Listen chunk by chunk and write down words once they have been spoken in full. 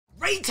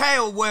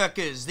Retail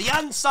workers, the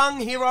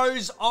unsung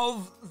heroes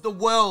of the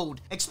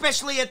world,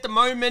 especially at the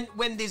moment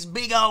when this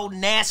big old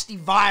nasty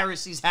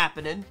virus is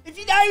happening. If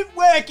you don't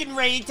work in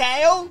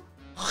retail,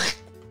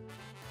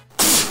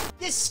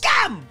 you're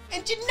scum,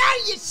 and you know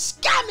you're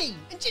scummy,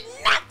 and you're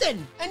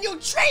nothing, and you'll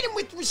treat them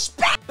with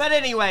respect. But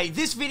anyway,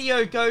 this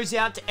video goes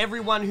out to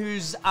everyone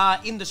who's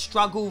in the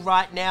struggle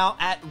right now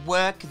at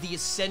work, the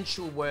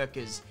essential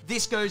workers.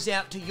 This goes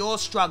out to your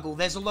struggle.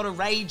 There's a lot of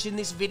rage in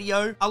this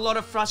video, a lot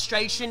of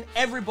frustration.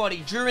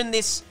 Everybody, during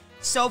this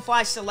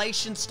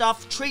self-isolation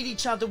stuff, treat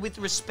each other with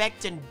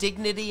respect and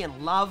dignity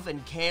and love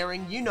and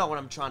caring. You know what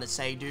I'm trying to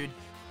say, dude.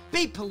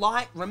 Be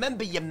polite,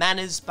 remember your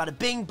manners, bada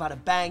bing, bada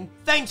bang.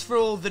 Thanks for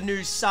all the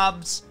new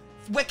subs.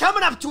 We're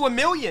coming up to 1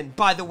 million,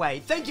 by the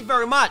way. Thank you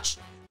very much.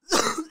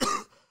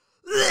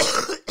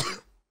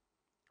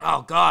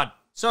 Oh, God.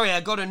 Sorry,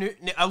 I got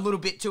a little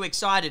bit too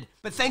excited.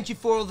 But thank you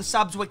for all the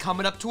subs. We're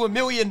coming up to 1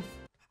 million.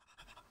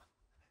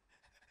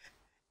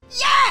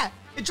 Yeah!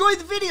 Enjoy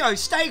the video.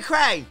 Stay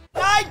cray.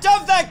 Night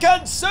of the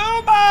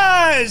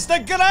Consumers!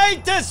 The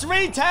greatest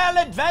retail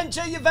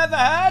adventure you've ever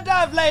heard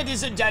of,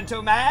 ladies and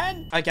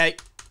gentlemen. Okay.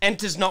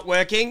 Enter's not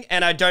working,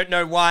 and I don't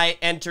know why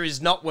enter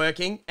is not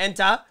working.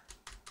 Enter.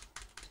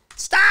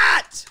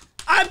 Start!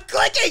 I'm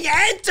clicking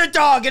enter,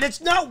 dog, and it's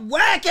not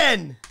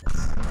working!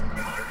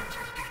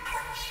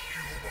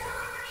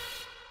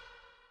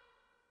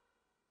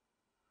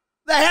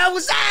 The hell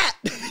was that?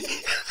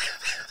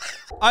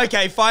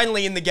 Okay,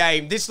 finally in the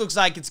game. This looks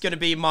like it's gonna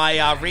be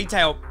my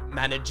retail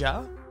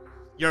manager.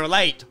 You're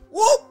late.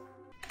 Whoop!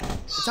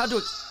 It's hard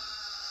to...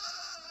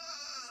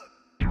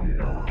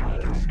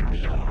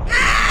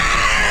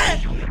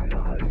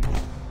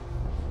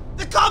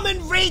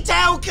 Common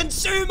retail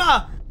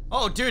consumer.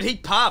 Oh, dude, he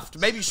puffed.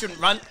 Maybe you shouldn't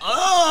run.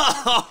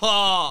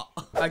 Oh.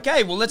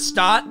 Okay, well, let's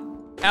start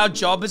our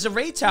job as a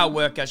retail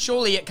worker.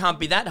 Surely it can't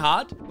be that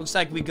hard. Looks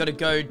like we got to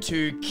go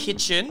to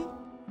kitchen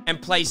and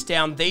place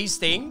down these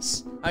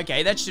things.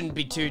 Okay, that shouldn't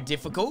be too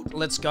difficult.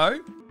 Let's go.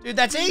 Dude,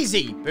 that's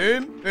easy.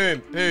 Boom,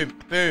 boom, boom,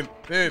 boom,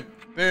 boom,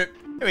 boom. Here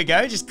we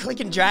go. Just click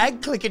and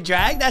drag, click and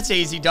drag. That's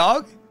easy,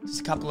 dog. Just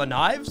a couple of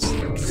knives.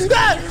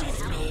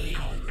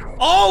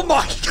 Oh,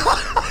 my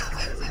God.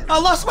 I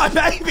lost my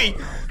baby.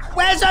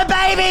 Where's her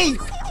baby?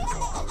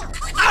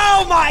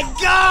 Oh my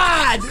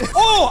God.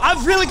 Oh,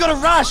 I've really got to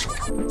rush.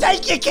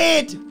 Take your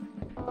kid.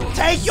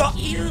 Take your...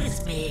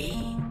 Excuse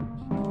me.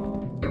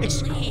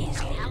 Please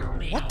help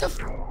me. What the f...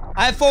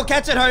 I have 4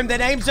 cats at home. Their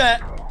names are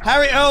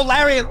Harry, Earl,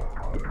 Larry.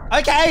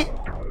 Okay.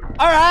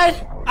 All right.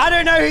 I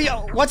don't know who you...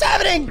 What's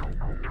happening?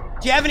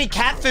 Do you have any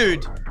cat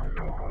food?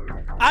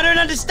 I don't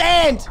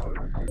understand.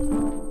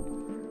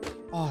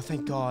 Oh,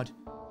 thank God.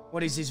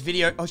 What is this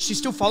video? Oh, she's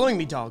still following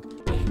me, dog.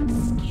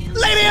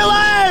 Leave me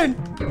alone!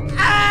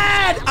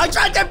 And I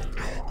tried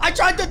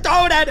to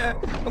throw it at her.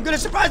 I'm gonna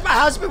surprise my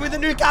husband with a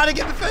new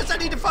cardigan, but first I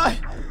need to find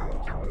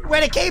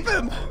where to keep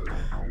him.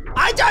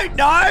 I don't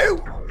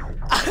know.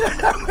 I don't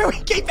know where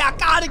we keep our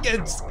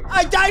cardigans.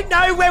 I don't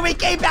know where we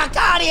keep our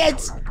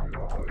cardigans.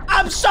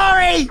 I'm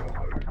sorry.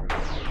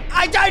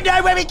 I don't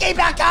know where we keep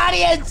our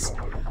cardigans.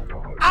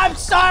 I'm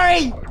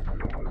sorry.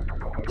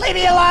 Leave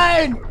me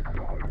alone.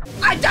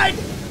 I don't...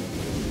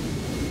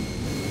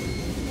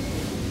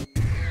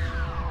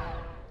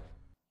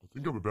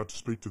 I think I'm about to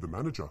speak to the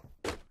manager.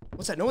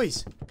 What's that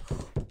noise?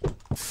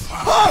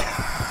 Oh!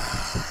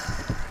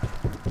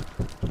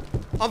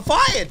 I'm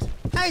fired!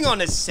 Hang on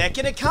a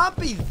second, it can't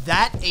be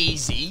that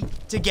easy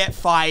to get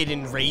fired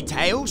in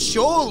retail,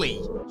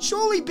 surely.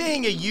 Surely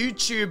being a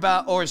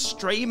YouTuber or a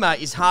streamer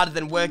is harder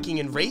than working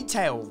in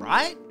retail,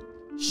 right?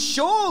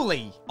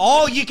 Surely.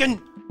 Oh, you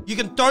can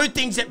throw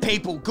things at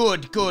people.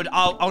 Good, good.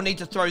 I'll need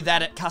to throw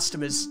that at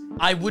customers.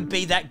 I would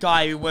be that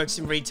guy who works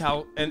in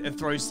retail and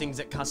throws things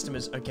at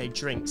customers. Okay,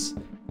 drinks.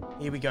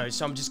 Here we go.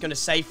 So I'm just gonna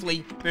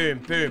safely, boom,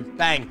 boom,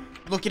 bang.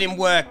 Look at him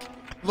work.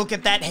 Look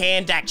at that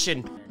hand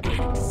action.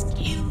 Excuse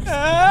me.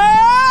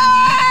 Help!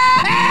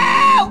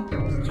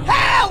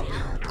 Help!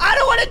 I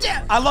don't want to do...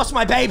 I lost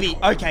my baby.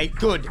 Okay,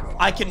 good.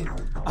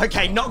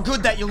 Okay, not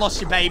good that you lost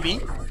your baby.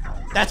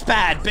 That's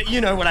bad, but you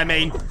know what I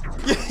mean.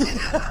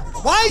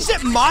 Why is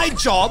it my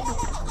job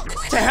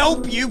to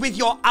help you with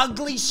your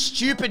ugly,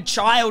 stupid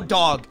child,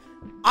 dog?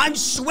 I'm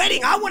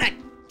sweating. I want to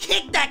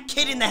kick that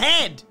kid in the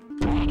head.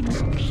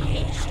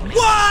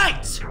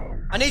 What?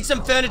 I need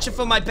some furniture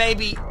for my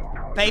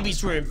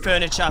baby's room.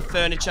 Furniture.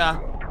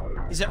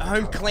 Is it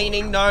home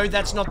cleaning? No,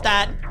 that's not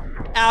that.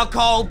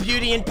 Alcohol,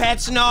 beauty and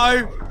pets?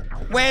 No.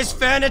 Where's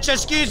furniture?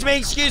 Excuse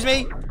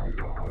me.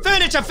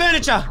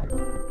 Furniture.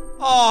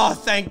 Oh,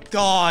 thank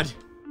God.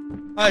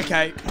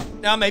 Okay,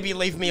 now maybe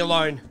leave me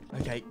alone.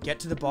 Okay, get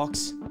to the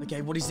box.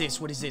 Okay, what is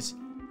this?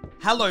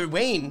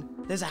 Halloween?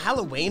 There's a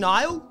Halloween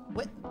aisle?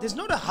 What? There's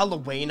not a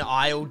Halloween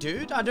aisle,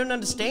 dude. I don't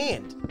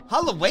understand.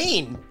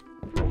 Halloween?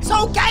 This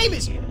whole game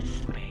is...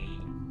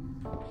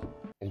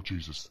 Oh,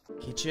 Jesus.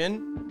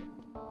 Kitchen.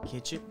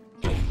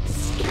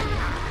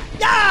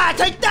 Ah,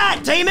 take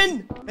that,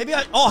 demon! Maybe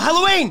oh,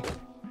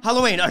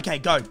 Halloween! Okay,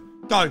 go.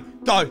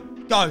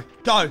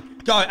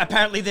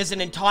 Apparently there's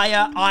an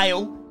entire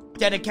aisle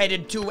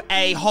dedicated to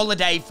a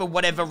holiday for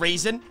whatever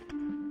reason.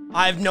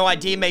 I have no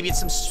idea. Maybe it's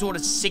some sort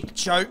of sick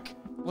joke.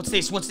 What's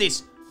this? What's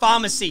this?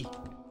 Pharmacy.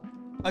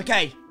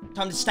 Okay,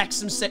 time to stack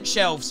some set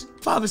shelves.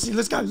 Pharmacy,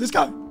 let's go, let's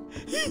go.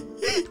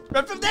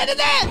 Run from there to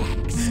there.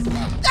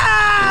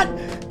 Ah!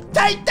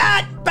 Take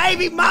that,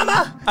 baby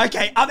mama.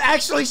 Okay, I'm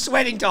actually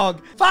sweating,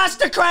 dog.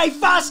 Faster, Cray,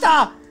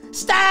 faster.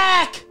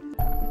 Stack.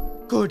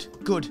 Good,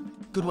 good,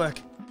 good work.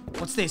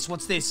 What's this?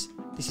 What's this?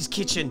 This is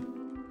kitchen.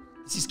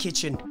 This is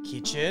kitchen.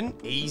 Kitchen,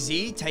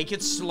 easy, take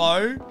it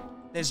slow.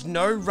 There's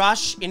no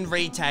rush in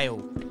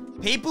retail.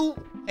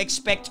 People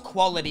expect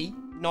quality,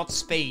 not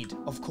speed,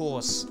 of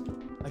course.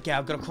 Okay,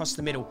 I've got to cross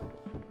the middle.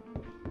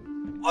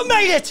 I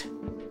made it!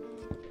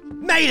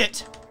 Made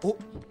it! Oh,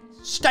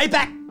 stay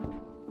back.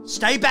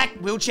 Stay back,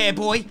 wheelchair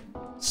boy.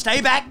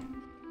 Stay back.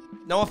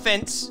 No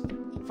offense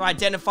for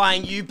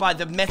identifying you by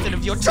the method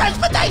of your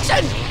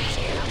transportation!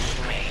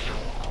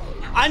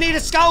 I need a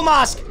skull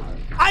mask.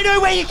 I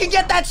know where you can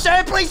get that,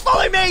 sir. Please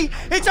follow me.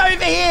 It's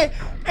over here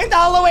in the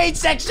Halloween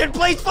section.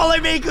 Please follow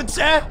me, good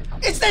sir.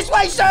 It's this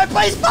way, sir.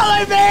 Please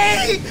follow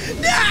me.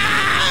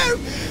 No!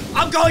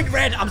 I'm going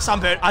red. I'm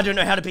sunburned. I don't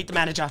know how to beat the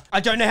manager. I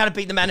don't know how to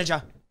beat the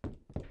manager.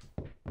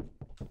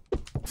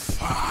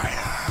 Fire.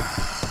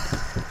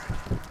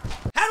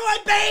 How do I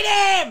beat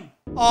him?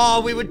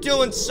 Oh, we were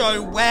doing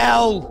so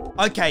well.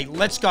 Okay,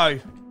 let's go.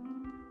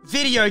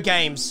 Video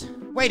games.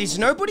 Wait, is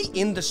nobody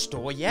in the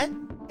store yet?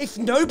 If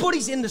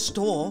nobody's in the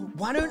store,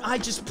 why don't I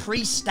just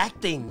pre-stack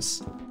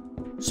things?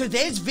 So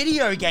there's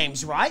video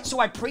games, right? So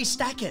I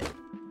pre-stack it.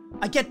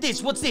 I get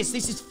this. What's this?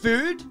 This is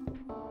food?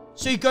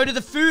 So you go to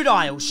the food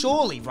aisle,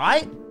 surely,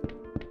 right?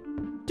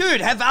 Dude,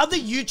 have other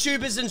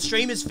YouTubers and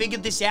streamers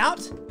figured this out?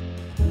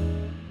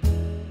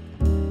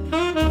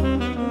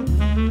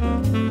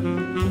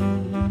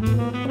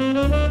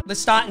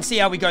 Let's start and see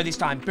how we go this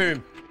time.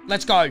 Boom.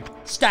 Let's go.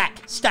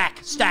 Stack, stack,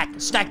 stack,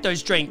 stack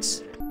those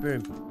drinks.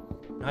 Boom.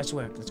 Nice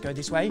work. Let's go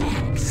this way.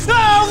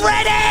 Oh,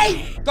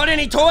 ready! Got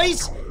any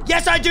toys?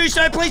 Yes, I do,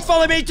 sir. Please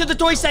follow me to the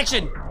toy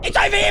section. It's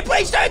over here,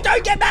 please, sir.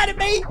 Don't get mad at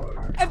me.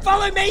 And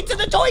follow me to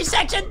the toy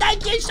section.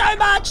 Thank you so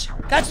much.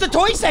 That's the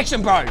toy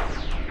section, bro.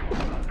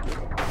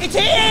 It's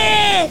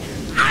here.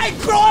 I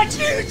brought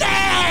you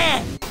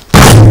there.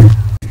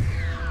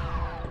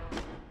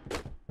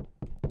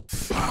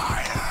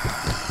 Fire.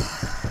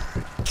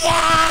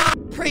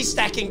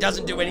 Pre-stacking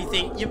doesn't do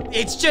anything.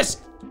 It's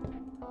just...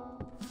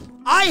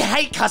 I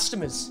hate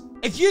customers.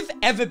 If you've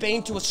ever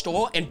been to a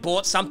store and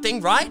bought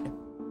something, right?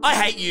 I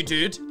hate you,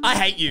 dude. I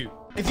hate you.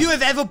 If you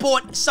have ever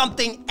bought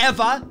something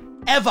ever,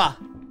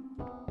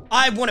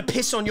 I want to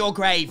piss on your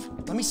grave.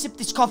 Let me sip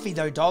this coffee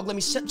though, dog. Let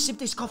me sip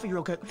this coffee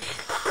real quick.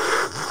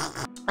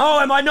 Oh,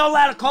 am I not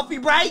allowed a coffee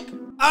break?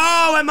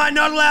 Oh, am I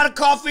not allowed a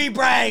coffee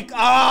break?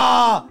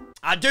 Oh,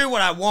 I do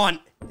what I want.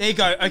 There you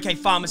go. Okay,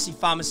 pharmacy,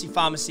 pharmacy,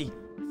 pharmacy.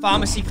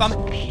 Pharmacy,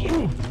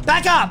 pharmacy.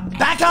 Back up!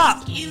 Back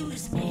up!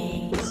 Excuse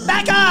me.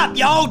 Back up,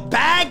 you old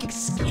bag!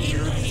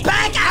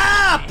 Back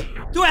up!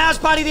 To a house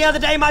party the other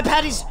day, my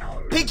patty's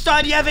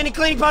pigsty. Do you have any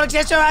cleaning products?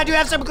 Yes, sir, I do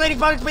have some cleaning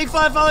products. Please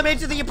follow me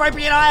to the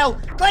appropriate aisle.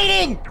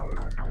 Cleaning!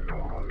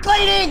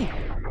 Cleaning!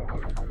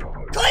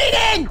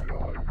 Cleaning!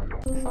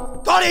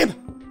 Got him!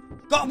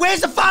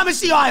 Where's the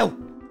pharmacy aisle?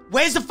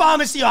 Where's the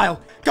pharmacy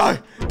aisle? Go,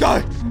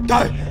 go,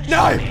 go.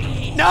 No,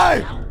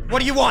 no! What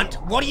do you want?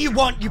 What do you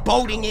want, you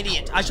balding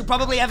idiot? I should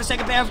probably have a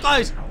second pair of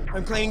clothes.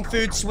 I'm cleaning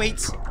food,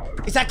 sweets.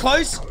 Is that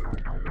clothes?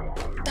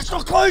 That's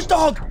not clothes,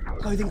 dog!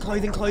 Clothing,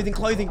 clothing, clothing,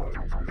 clothing.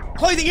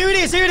 Clothing, here it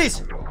is, here it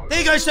is. There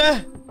you go, sir.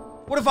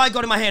 What have I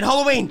got in my hand?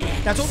 Halloween.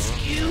 That's all.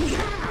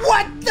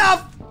 What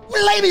the?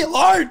 Leave me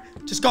alone.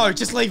 Just go,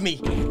 just leave me.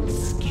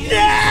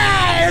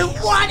 No!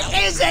 What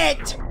is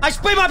it? I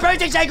split my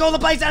protein shake all the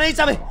place. I need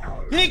something.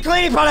 You need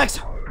cleaning products.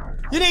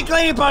 You need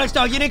cleaning products,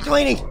 dog. You need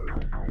cleaning.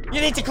 You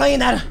need to clean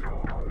that.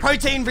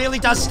 Protein really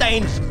does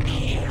stain.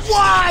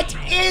 What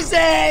is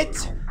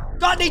it?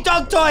 Got any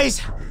dog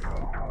toys?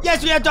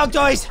 Yes, we have dog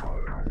toys.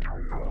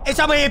 It's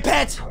somewhere here,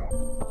 pet.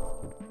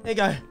 There you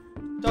go.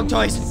 Dog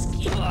toys.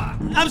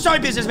 I'm sorry,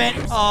 businessman.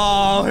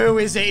 Oh, who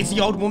is it? It's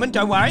the old woman.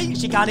 Don't worry.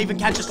 She can't even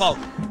catch us all.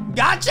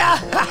 Gotcha!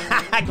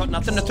 I got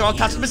nothing to throw at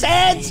customers'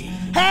 heads.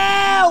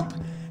 Help!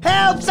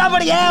 Help!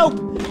 Somebody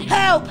help!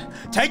 Help!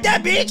 Take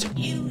that, bitch!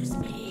 Excuse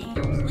me,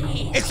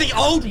 please. It's the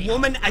old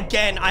woman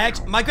again.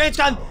 My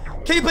grandson,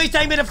 can you please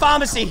take me to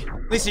pharmacy?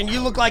 Listen, you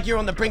look like you're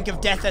on the brink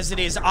of death as it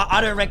is.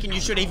 I don't reckon you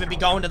should even be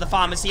going to the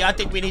pharmacy. I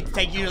think we need to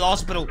take you to the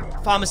hospital.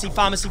 Pharmacy,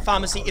 pharmacy,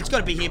 pharmacy. It's got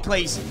to be here,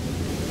 please.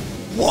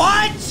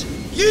 What?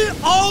 You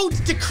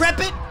old,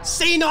 decrepit,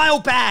 senile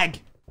bag.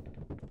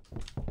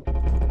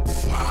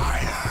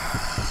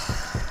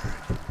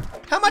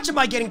 How much am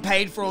I getting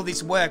paid for all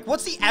this work?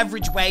 What's the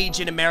average wage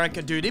in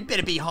America, dude? It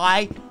better be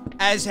high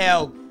as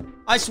hell.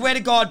 I swear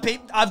to God,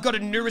 I've got a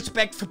new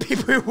respect for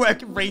people who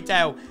work in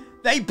retail.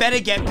 They better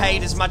get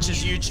paid as much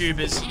as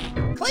YouTubers.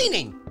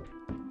 Cleaning.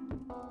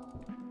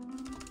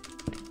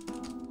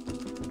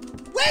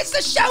 Where's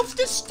the shelf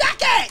to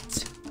stack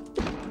it?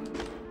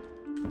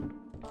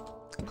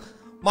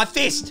 My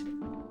fist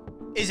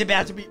is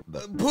about to be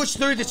pushed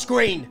through the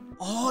screen.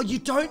 Oh, you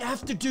don't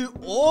have to do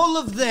all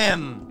of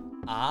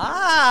them.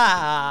 Ah.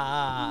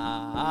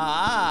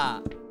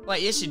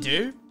 Wait, yes you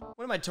do.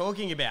 What am I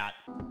talking about?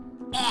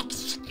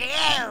 Excuse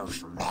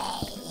me.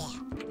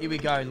 Here we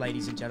go,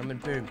 ladies and gentlemen.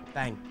 Boom,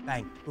 bang,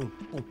 bang, boom,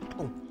 boom,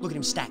 boom. Look at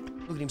him stack.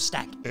 Look at him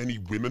stack. Any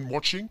women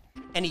watching?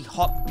 Any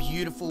hot,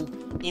 beautiful,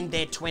 in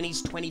their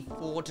 20s,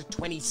 24 to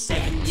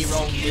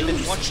 27-year-old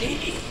women watching?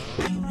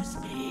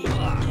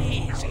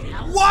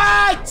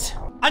 What?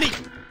 I need...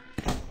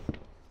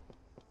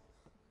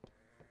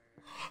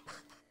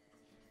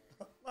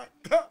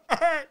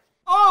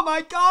 Oh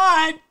my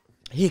god!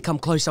 Here, come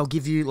close. I'll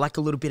give you like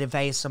a little bit of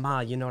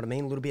ASMR. You know what I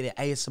mean? A little bit of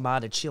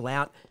ASMR to chill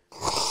out.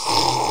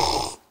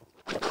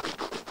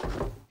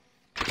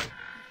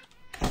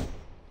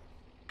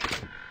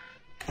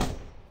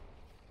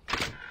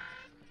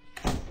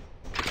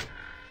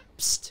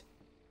 Psst.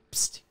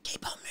 Psst.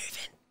 Keep on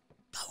moving.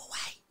 Go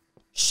away.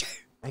 Shoo.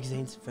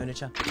 Magazines,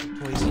 furniture,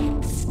 toys.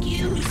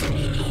 Excuse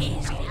me.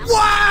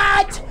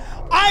 What?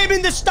 I am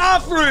in the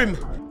staff room.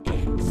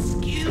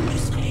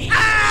 Excuse me.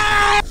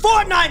 Ah!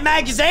 Fortnite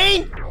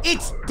magazine.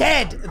 It's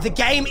dead. The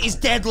game is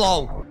dead,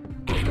 lol.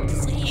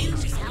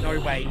 Excuse me. No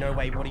way, no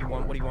way. What do you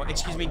want? What do you want?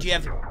 Excuse me, do you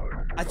have...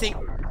 I think...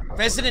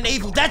 Resident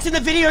Evil. That's in the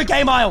video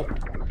game aisle.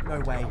 No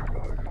way.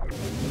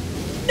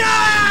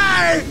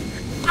 No!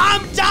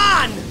 I'm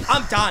done!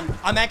 I'm done.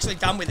 I'm actually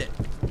done with it.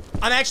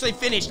 I'm actually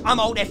finished. I'm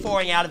Alt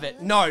F4ing out of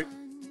it. No.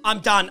 I'm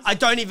done. I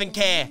don't even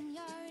care.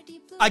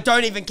 I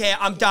don't even care.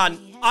 I'm done.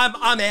 I'm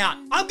out.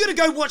 I'm gonna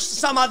go watch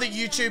some other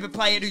YouTuber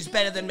play it who's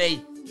better than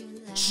me.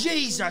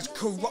 Jesus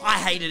Christ. I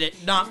hated it.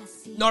 No,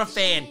 not a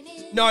fan.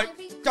 No,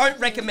 don't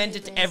recommend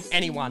it to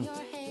anyone.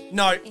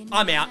 No,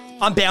 I'm out.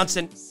 I'm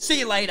bouncing. See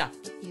you later.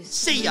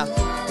 See ya.